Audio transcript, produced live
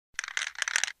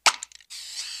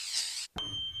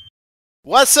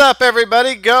What's up,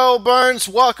 everybody?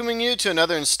 GeauxBurns welcoming you to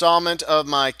another installment of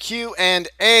my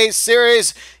Q&A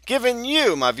series, giving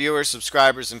you, my viewers,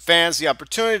 subscribers, and fans, the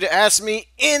opportunity to ask me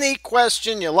any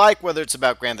question you like, whether it's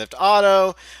about Grand Theft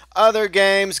Auto, other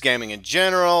games, gaming in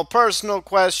general, personal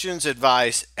questions,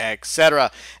 advice, etc.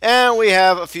 And we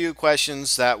have a few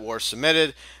questions that were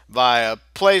submitted via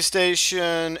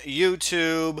PlayStation,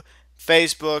 YouTube,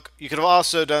 Facebook. You could have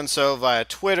also done so via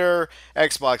Twitter,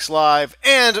 Xbox Live,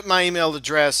 and my email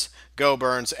address,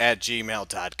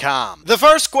 GeauxBurns@gmail.com. The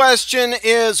first question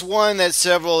is one that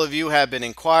several of you have been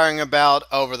inquiring about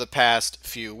over the past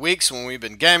few weeks when we've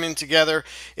been gaming together,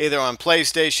 either on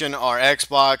PlayStation or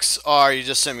Xbox, or you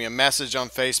just sent me a message on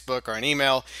Facebook or an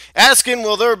email asking,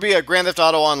 will there be a Grand Theft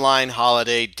Auto Online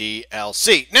holiday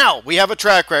DLC? Now, we have a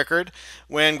track record.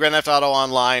 When Grand Theft Auto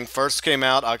Online first came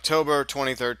out, October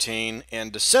 2013, in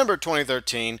December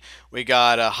 2013, we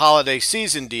got a holiday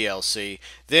season DLC.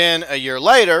 Then a year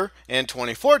later, in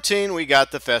 2014, we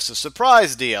got the Festive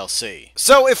Surprise DLC.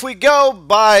 So if we go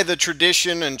by the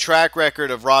tradition and track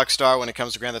record of Rockstar when it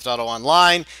comes to Grand Theft Auto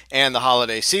Online and the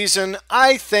holiday season,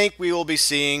 I think we will be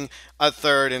seeing a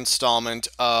third installment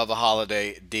of a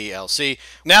holiday DLC.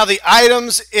 Now, the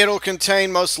items it'll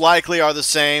contain most likely are the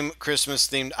same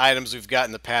Christmas-themed items we've got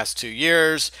in the past 2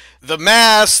 years. The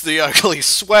masks, the ugly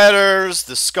sweaters,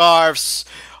 the scarves,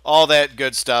 all that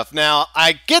good stuff. Now,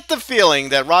 I get the feeling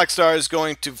that Rockstar is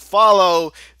going to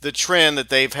follow the trend that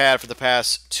they've had for the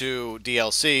past 2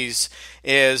 DLCs,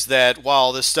 is that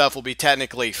while this stuff will be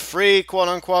technically free, quote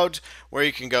unquote, where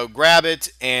you can go grab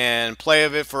it and play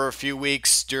with it for a few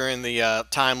weeks during the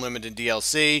time-limited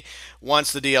DLC,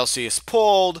 once the DLC is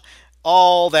pulled,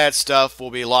 all that stuff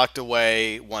will be locked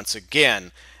away once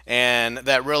again. And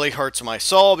that really hurts my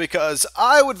soul because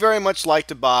I would very much like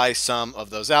to buy some of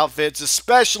those outfits,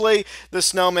 especially the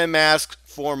snowman mask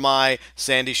for my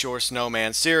Sandy Shore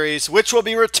Snowman series, which will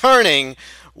be returning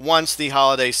once the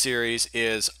holiday series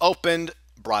is opened,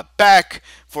 brought back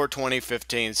for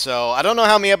 2015. So I don't know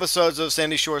how many episodes of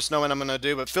Sandy Shore Snowman I'm going to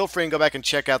do, but feel free and go back and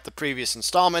check out the previous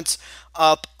installments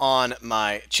up on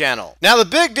my channel. Now, the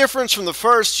big difference from the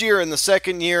first year and the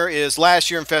second year is last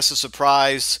year in Festive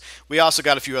Surprise, we also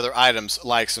got a few other items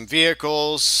like some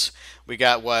vehicles. We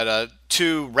got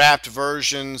two wrapped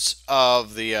versions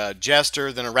of the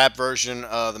Jester, then a wrapped version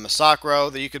of the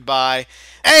Masacro that you could buy,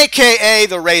 aka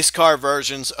the race car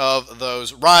versions of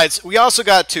those rides. We also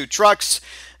got 2 trucks,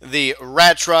 the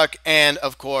Rat Truck, and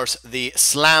of course the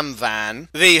Slam Van,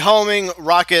 the homing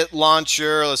rocket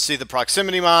launcher, let's see, the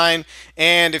proximity mine,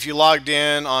 and if you logged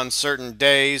in on certain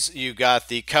days, you got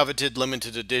the coveted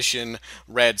limited edition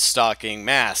red stocking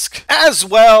mask, as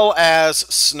well as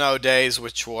snow days,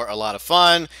 which were a lot of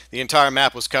fun. The entire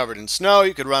map was covered in snow.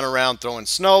 You could run around throwing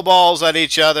snowballs at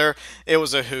each other. It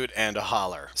was a hoot and a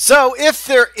holler. So if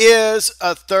there is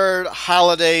a third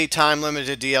holiday time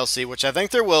limited DLC, which I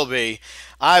think there will be,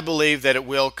 I believe that it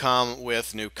will come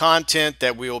with new content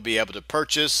that we will be able to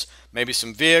purchase. Maybe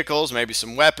some vehicles, maybe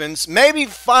some weapons, maybe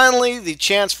finally the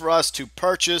chance for us to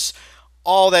purchase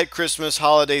all that Christmas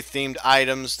holiday themed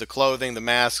items, the clothing, the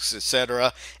masks,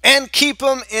 etc., and keep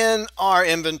them in our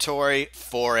inventory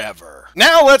forever.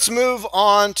 Now let's move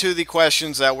on to the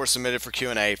questions that were submitted for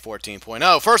Q&A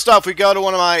 14.0. First off, we go to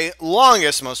one of my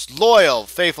longest, most loyal,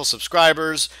 faithful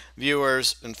subscribers,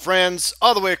 viewers, and friends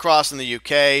all the way across in the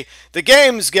UK. The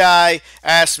Games Guy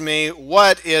asked me,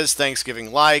 what is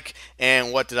Thanksgiving like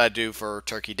and what did I do for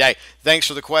Turkey Day? Thanks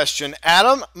for the question,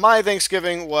 Adam. My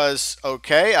Thanksgiving was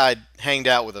okay. I hanged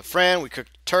out with a friend. We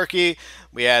cooked turkey.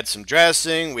 We had some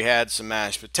dressing. We had some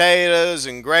mashed potatoes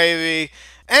and gravy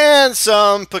and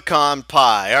some pecan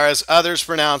pie, or as others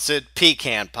pronounce it,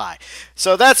 pecan pie.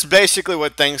 So that's basically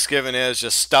what Thanksgiving is,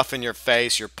 just stuffing your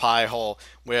face, your pie hole,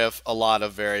 with a lot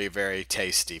of very, very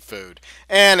tasty food.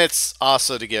 And it's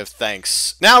also to give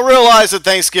thanks. Now realize that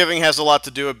Thanksgiving has a lot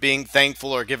to do with being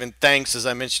thankful or giving thanks, as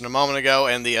I mentioned a moment ago,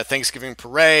 and the Thanksgiving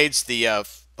parades, the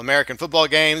American football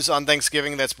games on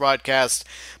Thanksgiving that's broadcast.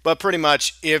 But pretty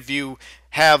much if you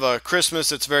have a Christmas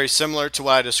that's very similar to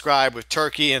what I described with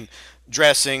turkey and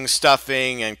dressing,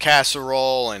 stuffing, and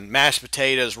casserole, and mashed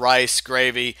potatoes, rice,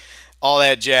 gravy, all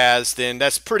that jazz, then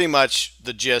that's pretty much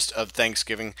the gist of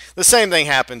Thanksgiving. The same thing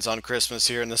happens on Christmas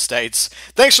here in the States.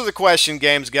 Thanks for the question,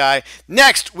 Games Guy.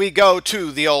 Next, we go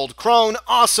to the old crone,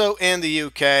 also in the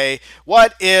UK.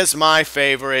 What is my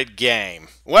favorite game?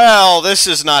 Well, this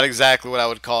is not exactly what I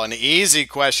would call an easy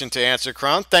question to answer,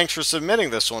 Crone. Thanks for submitting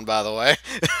this one, by the way.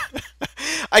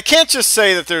 I can't just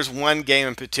say that there's one game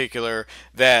in particular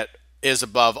that is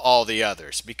above all the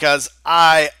others because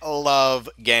I love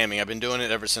gaming. I've been doing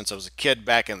it ever since I was a kid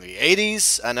back in the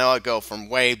 80s. I know I go from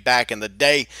way back in the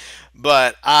day,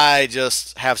 but I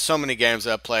just have so many games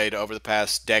that I've played over the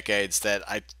past decades that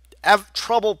I have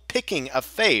trouble picking a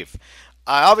fave.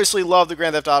 I obviously love the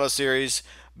Grand Theft Auto series.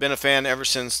 Been a fan ever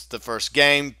since the first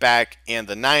game back in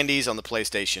the 90s on the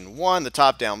PlayStation 1, the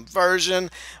top down version.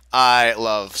 I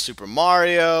love Super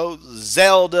Mario,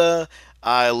 Zelda.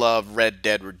 I love Red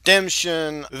Dead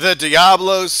Redemption, the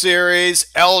Diablo series,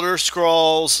 Elder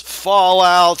Scrolls,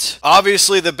 Fallout,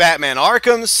 obviously the Batman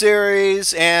Arkham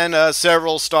series, and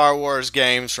several Star Wars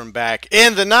games from back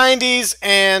in the 90s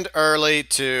and early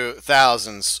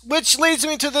 2000s. Which leads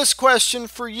me to this question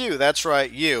for you. That's right,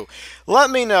 you.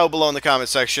 Let me know below in the comment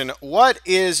section, what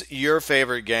is your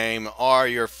favorite game or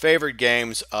your favorite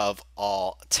games of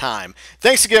all time?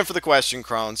 Thanks again for the question,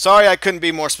 Crone. Sorry I couldn't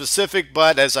be more specific,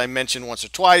 but as I mentioned once or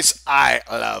twice, I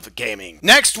love gaming.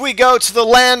 Next we go to the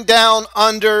land down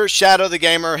under. Shadow the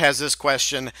Gamer has this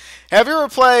question. Have you ever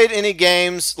played any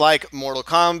games like Mortal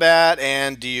Kombat,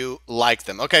 and do you like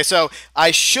them? Okay, so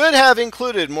I should have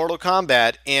included Mortal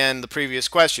Kombat in the previous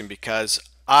question because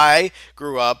I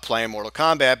grew up playing Mortal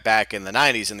Kombat back in the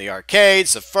 90s in the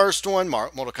arcades. The first one,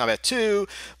 Mortal Kombat 2,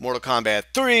 Mortal Kombat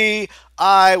 3.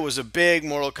 I was a big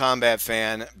Mortal Kombat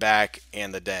fan back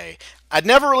in the day. I'd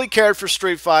never really cared for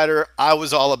Street Fighter. I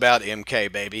was all about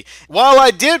MK, baby. While I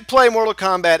did play Mortal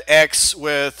Kombat X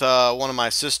with one of my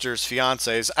sister's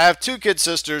fiancés, I have two kid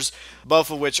sisters, both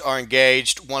of which are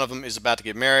engaged. One of them is about to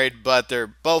get married, but they're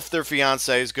both their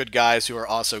fiancés, good guys who are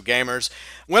also gamers.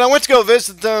 When I went to go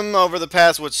visit them over the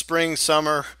past, spring,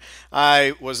 summer,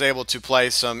 I was able to play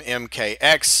some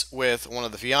MKX with one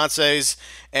of the fiancés,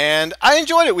 and I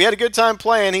enjoyed it. We had a good time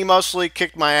playing. He mostly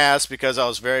kicked my ass because I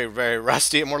was very, very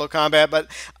rusty at Mortal Kombat, but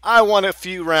I won a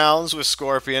few rounds with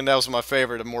Scorpion. That was my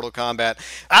favorite of Mortal Kombat.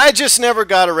 I just never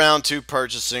got around to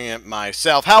purchasing it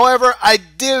myself. However, I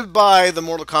did buy the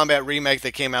Mortal Kombat remake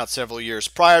that came out several years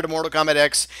prior to Mortal Kombat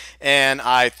X, and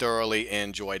I thoroughly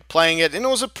enjoyed playing it, and it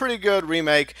was a pretty good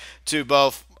remake to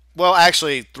both, well,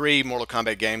 actually, 3 Mortal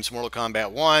Kombat games, Mortal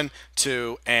Kombat 1,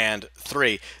 2, and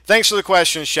 3. Thanks for the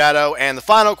question, Shadow. And the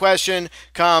final question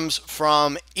comes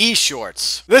from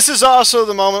eShorts. This is also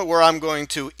the moment where I'm going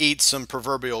to eat some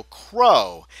proverbial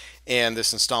crow in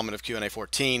this installment of Q&A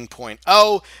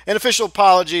 14.0. An official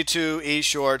apology to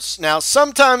eShorts. Now,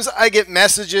 sometimes I get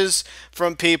messages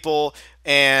from people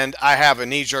and I have a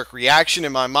knee-jerk reaction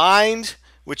in my mind,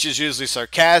 which is usually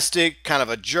sarcastic, kind of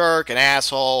a jerk, an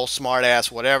asshole,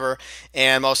 smartass, whatever.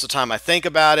 And most of the time I think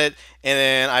about it, and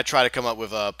then I try to come up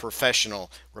with a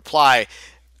professional reply.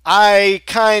 I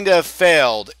kind of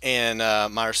failed in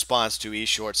my response to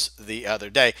eShorts the other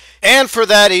day. And for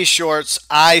that, eShorts,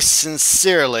 I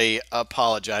sincerely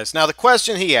apologize. Now, the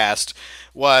question he asked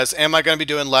was, am I going to be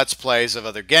doing Let's Plays of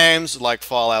other games like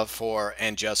Fallout 4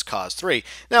 and Just Cause 3?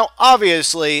 Now,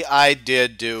 obviously, I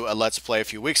did do a Let's Play a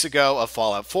few weeks ago of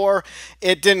Fallout 4.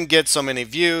 It didn't get so many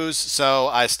views, so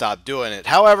I stopped doing it.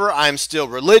 However, I'm still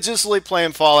religiously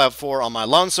playing Fallout 4 on my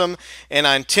lonesome, and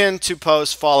I intend to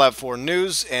post Fallout 4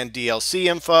 news and DLC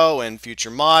info and future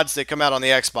mods that come out on the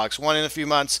Xbox One in a few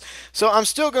months. So I'm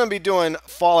still going to be doing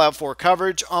Fallout 4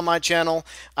 coverage on my channel.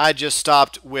 I just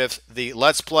stopped with the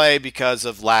Let's Play because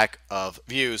of lack of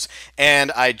views.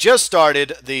 And I just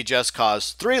started the Just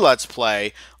Cause 3 Let's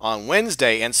Play on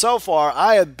Wednesday, and so far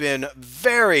I have been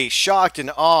very shocked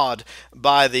and awed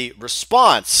by the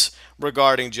response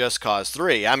regarding Just Cause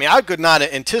 3. I mean, I could not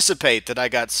anticipate that I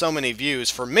got so many views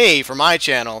for me, for my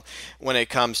channel, when it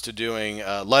comes to doing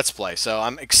Let's Play. So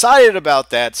I'm excited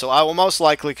about that, so I will most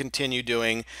likely continue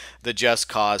doing the Just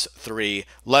Cause 3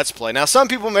 Let's Play. Now, some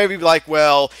people may be like,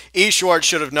 well, eShort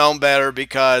should have known better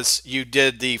because you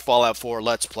did the Fallout 4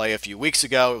 Let's Play a few weeks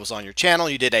ago. It was on your channel.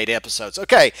 You did 8 episodes.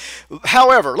 Okay,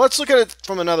 however, let's look at it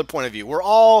from another point of view. We're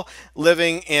all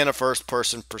living in a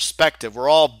first-person perspective. We're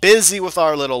all busy with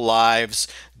our little lives,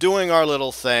 doing our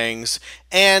little things,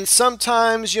 and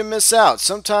sometimes you miss out.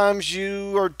 Sometimes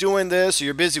you are doing this, or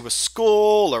you're busy with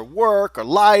school or work or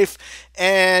life,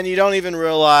 and you don't even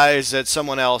realize that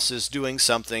someone else is doing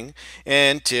something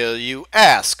until you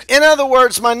ask. In other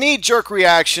words, my knee-jerk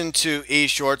reaction to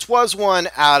eShorts was one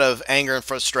out of anger and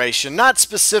frustration, not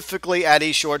specifically at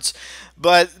eShorts,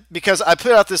 but because I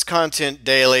put out this content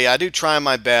daily. I do try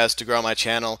my best to grow my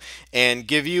channel and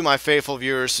give you, my faithful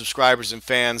viewers, subscribers, and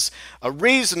fans, a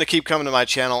reason to keep coming to my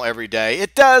channel every day.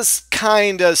 It does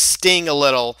kind of sting a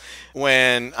little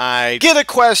when I get a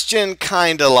question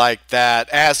kind of like that,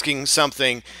 asking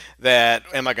something that,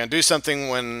 am I going to do something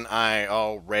when I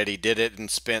already did it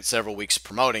and spent several weeks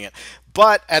promoting it?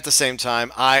 But at the same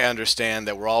time, I understand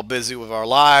that we're all busy with our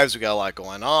lives. We got a lot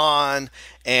going on,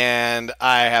 and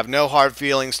I have no hard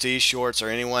feelings to eShorts or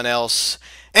anyone else.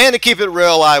 And to keep it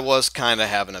real, I was kind of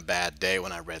having a bad day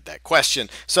when I read that question.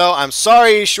 So I'm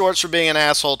sorry, eShorts, for being an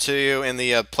asshole to you in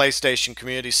the PlayStation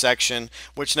community section,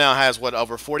 which now has, what,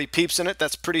 over 40 peeps in it.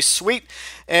 That's pretty sweet.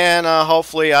 And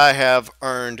hopefully I have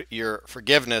earned your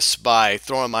forgiveness by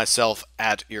throwing myself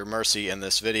at your mercy in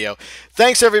this video.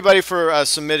 Thanks, everybody, for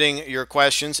submitting your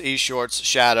questions. eShorts,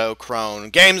 Shadow, Crone,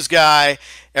 Games Guy,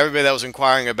 everybody that was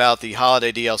inquiring about the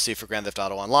holiday DLC for Grand Theft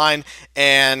Auto Online.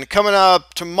 And coming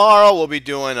up tomorrow, we'll be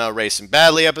doing a Racing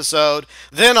Badly episode.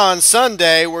 Then on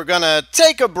Sunday, we're going to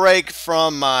take a break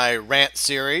from my rant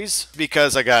series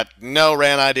because I got no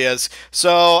rant ideas.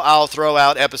 So I'll throw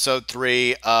out episode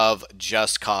 3 of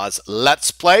Just Cause Let's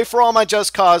Play for all my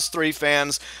Just Cause 3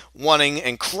 fans wanting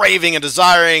and craving and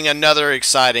desiring another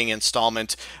exciting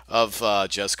installment of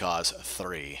Just Cause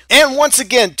 3. And once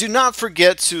again, do not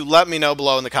forget to let me know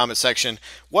below in the comment section,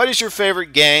 what is your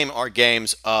favorite game or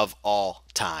games of all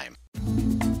time?